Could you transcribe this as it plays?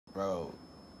bro,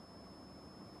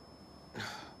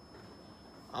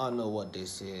 I don't know what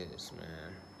this is,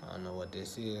 man. I don't know what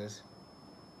this is.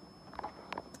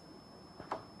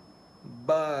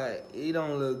 But it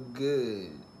don't look good.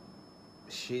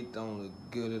 Shit don't look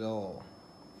good at all.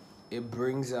 It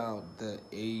brings out the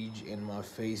age in my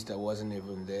face that wasn't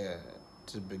even there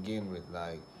to begin with.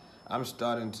 Like, I'm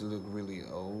starting to look really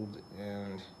old,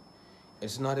 and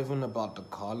it's not even about the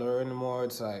color anymore.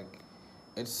 It's like,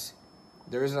 it's,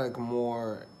 there's like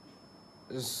more,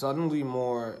 there's suddenly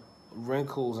more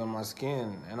wrinkles on my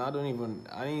skin, and I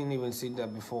didn't even see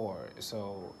that before.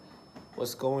 So,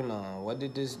 what's going on? What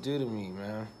did this do to me,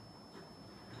 man?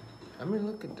 I mean,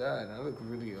 look at that. I look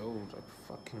really old, like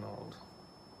fucking old.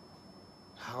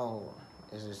 How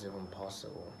is this even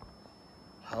possible?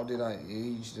 How did I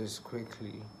age this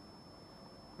quickly?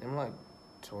 I'm like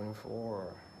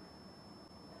 24.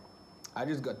 I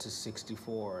just got to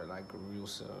 64 like real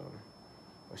soon,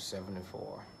 or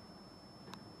 74.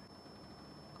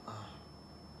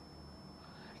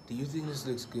 Do you think this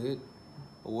looks good?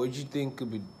 Or what do you think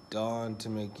could be done to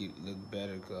make it look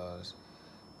better? Cause,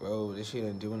 bro, this shit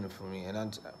ain't doing it for me, and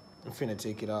I'm finna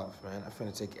take it off, man. I'm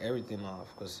finna take everything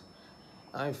off, cause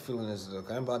I ain't feeling this look.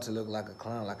 I'm about to look like a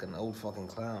clown, like an old fucking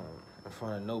clown in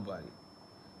front of nobody.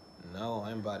 No, I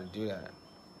ain't about to do that.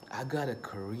 I got a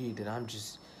career that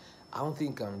I don't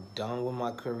think I'm done with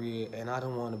my career, and I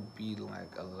don't want to be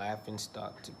like a laughing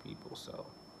stock to people, so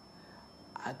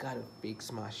I gotta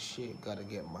fix my shit, gotta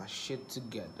get my shit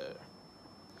together.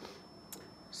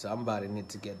 Somebody need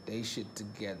to get their shit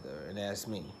together, and that's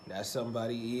me. That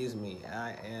somebody is me.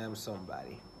 I am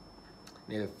somebody.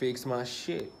 Need to fix my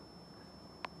shit.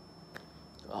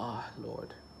 Ah, oh,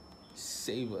 Lord,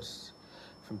 save us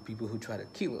from people who try to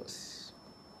kill us.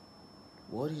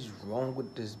 What is wrong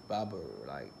with this barber?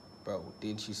 Like, bro,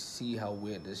 did you see how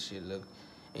weird this shit looked?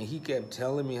 And he kept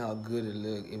telling me how good it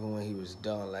looked even when he was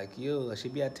done. Like, yo, I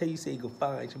tell you say you can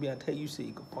fine. I tell you say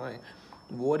you can fine.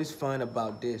 What is fine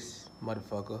about this,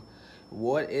 motherfucker?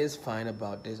 What is fine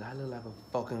about this? I look like a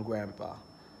fucking grandpa.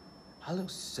 I look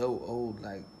so old,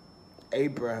 like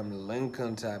Abraham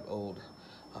Lincoln type old.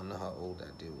 I don't know how old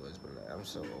that dude was, but like, I'm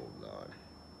so old, Lord.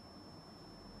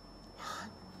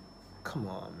 Come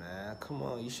on, man. Come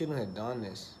on. You shouldn't have done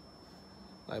this.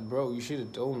 Like, bro, you should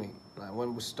have told me. Like,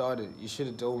 when we started, you should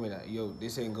have told me that, yo,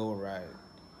 this ain't going right.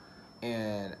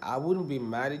 And I wouldn't be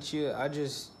mad at you.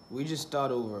 We just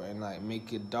start over and, like,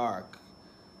 make it dark.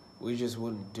 We just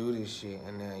wouldn't do this shit.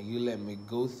 And then you let me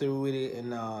go through with it,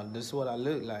 and this is what I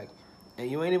look like. And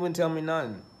you ain't even tell me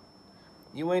nothing.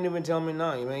 You ain't even tell me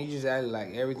nothing, man. You just acted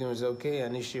like everything was okay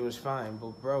and this shit was fine.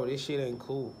 But, bro, this shit ain't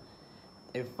cool.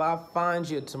 If I find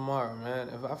you tomorrow, man,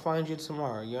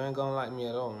 you ain't gonna like me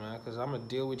at all, man, because I'm gonna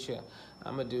deal with you.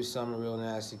 I'm gonna do something real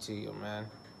nasty to you, man.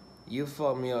 You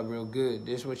fucked me up real good.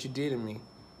 This is what you did to me.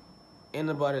 Ain't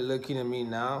nobody looking at me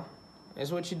now.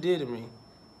 That's what you did to me.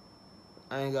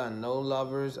 I ain't got no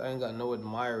lovers. I ain't got no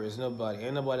admirers. Nobody.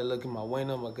 Ain't nobody looking my way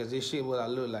no more because this shit what I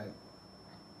look like.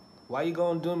 Why you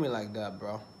gonna do me like that,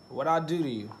 bro? What I do to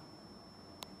you?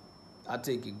 I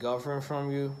take your girlfriend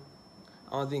from you.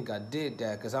 I don't think I did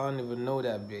that because I don't even know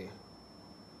that bitch.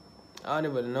 I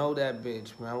don't even know that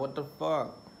bitch, man. What the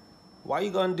fuck? Why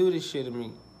you gonna do this shit to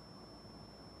me?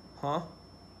 Huh?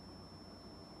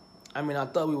 I mean, I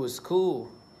thought we was cool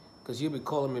because you be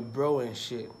calling me bro and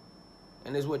shit.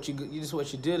 And this what you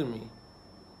did to me.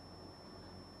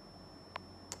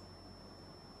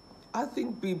 I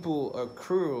think people are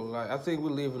cruel. Like, I think we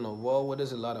live in a world where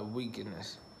there's a lot of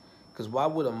weakness. Because why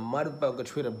would a motherfucker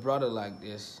treat a brother like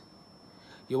this?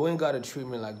 You ain't gotta treat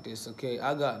me like this, okay?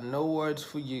 I got no words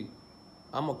for you.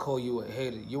 I'ma call you a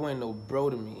hater. You ain't no bro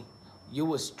to me.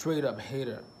 You a straight up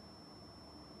hater.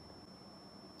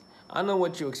 I know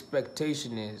what your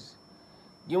expectation is.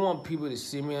 You want people to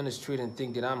see me on the street and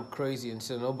think that I'm crazy and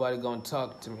so nobody gonna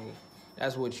talk to me.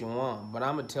 That's what you want. But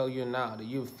I'ma tell you now that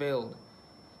you failed.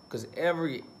 Because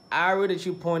every arrow that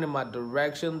you point in my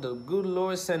direction, the good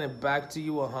Lord sent it back to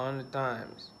you 100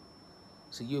 times.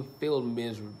 So you failed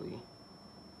miserably.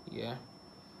 Yeah?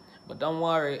 But don't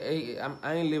worry, hey,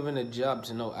 I ain't leaving a job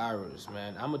to no arrows,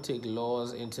 man. I'm going to take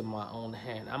laws into my own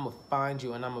hand. I'm going to find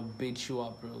you and I'm going to beat you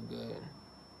up real good.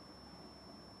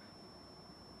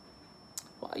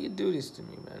 Why you do this to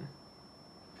me, man?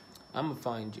 I'm going to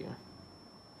find you.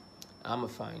 I'm going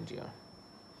to find you.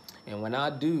 And when I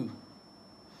do,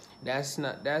 that's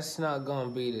not going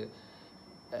to be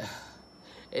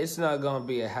it's not going to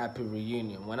be a happy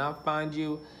reunion. When I find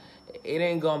you, it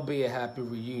ain't going to be a happy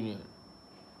reunion.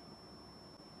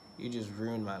 You just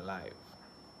ruined my life.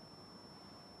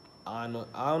 I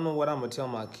don't know what I'm gonna tell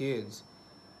my kids.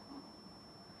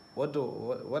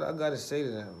 What I gotta say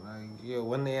to them? Like, yo,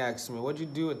 when they ask me, what'd you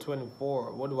do at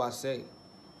 24? What do I say?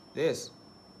 This.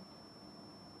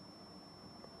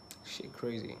 Shit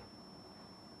crazy.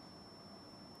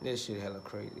 This shit hella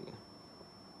crazy.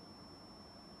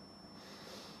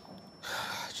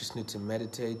 I just need to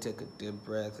meditate, take a deep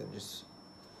breath, and just,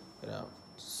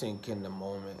 sink in the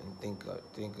moment and think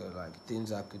of like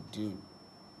things I could do.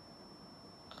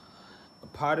 A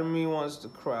part of me wants to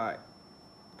cry,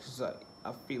 cause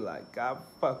I feel like I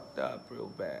fucked up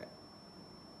real bad.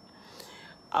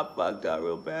 I fucked up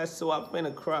real bad, so I'm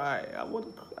finna cry. I'm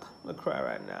gonna cry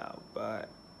right now, but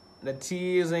the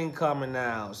tears ain't coming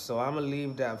out, so I'm gonna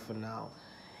leave that for now.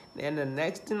 Then the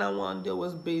next thing I wanna do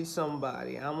is beat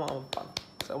somebody. I wanna fuck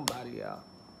somebody up.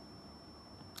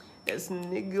 This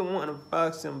nigga wanna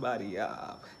fuck somebody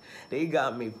up. They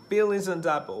got me feeling some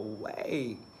type of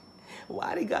way.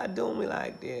 Why they gotta do me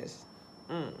like this?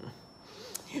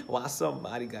 Why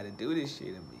somebody gotta do this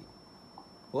shit to me?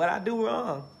 What I do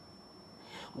wrong?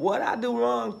 What I do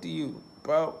wrong to you,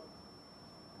 bro?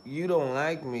 You don't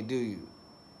like me, do you?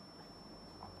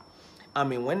 I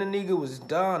mean, when the nigga was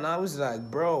done, I was like,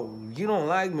 bro, you don't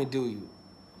like me, do you?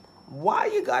 Why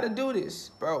you gotta do this,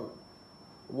 bro?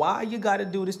 Why you gotta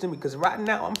do this to me? Because right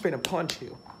now, I'm finna punch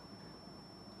you.